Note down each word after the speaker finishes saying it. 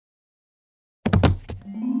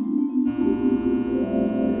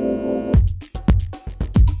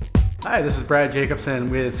Hi, this is Brad Jacobson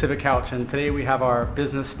with Civic Couch, and today we have our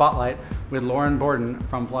business spotlight with Borden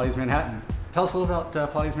from Pilates Manhattan. Tell us a little about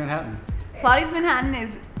Pilates Manhattan. Pilates Manhattan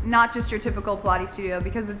is not just your typical Pilates studio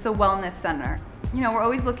because it's a wellness center. You know, we're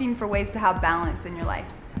always looking for ways to have balance in your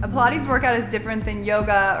life. A Pilates workout is different than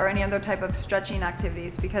yoga or any other type of stretching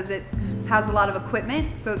activities because it has a lot of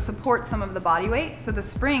equipment, so it supports some of the body weight. So the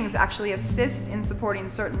springs actually assist in supporting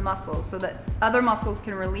certain muscles so that other muscles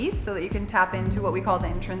can release so that you can tap into what we call the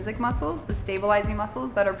intrinsic muscles, the stabilizing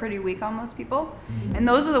muscles that are pretty weak on most people. And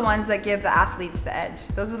those are the ones that give the athletes the edge.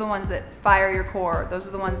 Those are the ones that fire your core. Those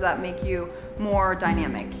are the ones that make you more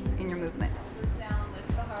dynamic in your movements.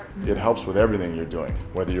 It helps with everything you're doing,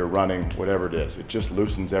 whether you're running, whatever it is. It just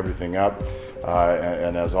loosens everything up.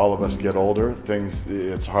 And as all of us get older,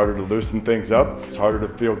 it's harder to loosen things up. It's harder to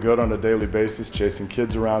feel good on a daily basis, chasing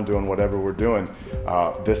kids around, doing whatever we're doing.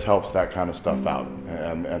 This helps that kind of stuff out.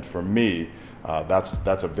 And for me,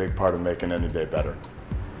 that's a big part of making any day better.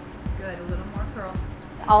 Good, a little more curl.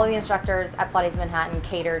 All of the instructors at Pilates Manhattan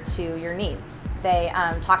cater to your needs. They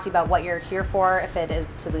talk to you about what you're here for, if it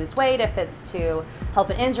is to lose weight, if it's to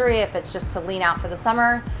help an injury, if it's just to lean out for the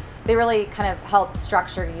summer. They really kind of help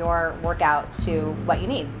structure your workout to what you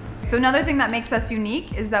need. So another thing that makes us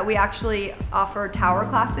unique is that we actually offer tower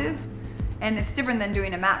classes. And it's different than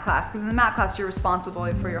doing a mat class, because in the mat class you're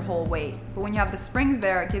responsible for your whole weight. But when you have the springs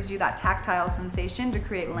there, it gives you that tactile sensation to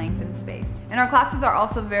create length and space. And our classes are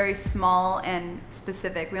also very small and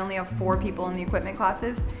specific. We only have 4 people in the equipment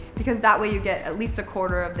classes, because that way you get at least a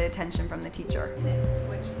quarter of the attention from the teacher.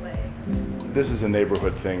 Switch legs. This is a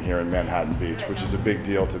neighborhood thing here in Manhattan Beach, which is a big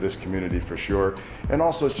deal to this community for sure. And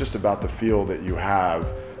also it's just about the feel that you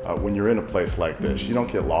have when you're in a place like this. You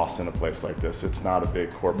don't get lost in a place like this. It's not a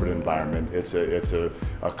big corporate environment. It's a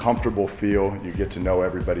comfortable feel. You get to know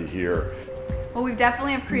everybody here. Well, we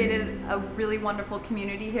definitely have created a really wonderful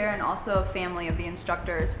community here and also a family of the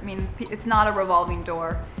instructors. I mean, it's not a revolving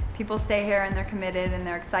door. People stay here and they're committed and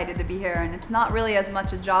they're excited to be here, and it's not really as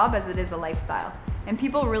much a job as it is a lifestyle. And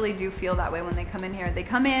people really do feel that way when they come in here. They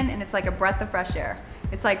come in and it's like a breath of fresh air.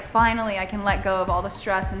 It's like, finally I can let go of all the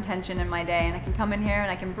stress and tension in my day, and I can come in here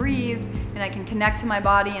and I can breathe and I can connect to my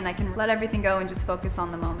body and I can let everything go and just focus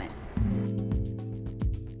on the moment.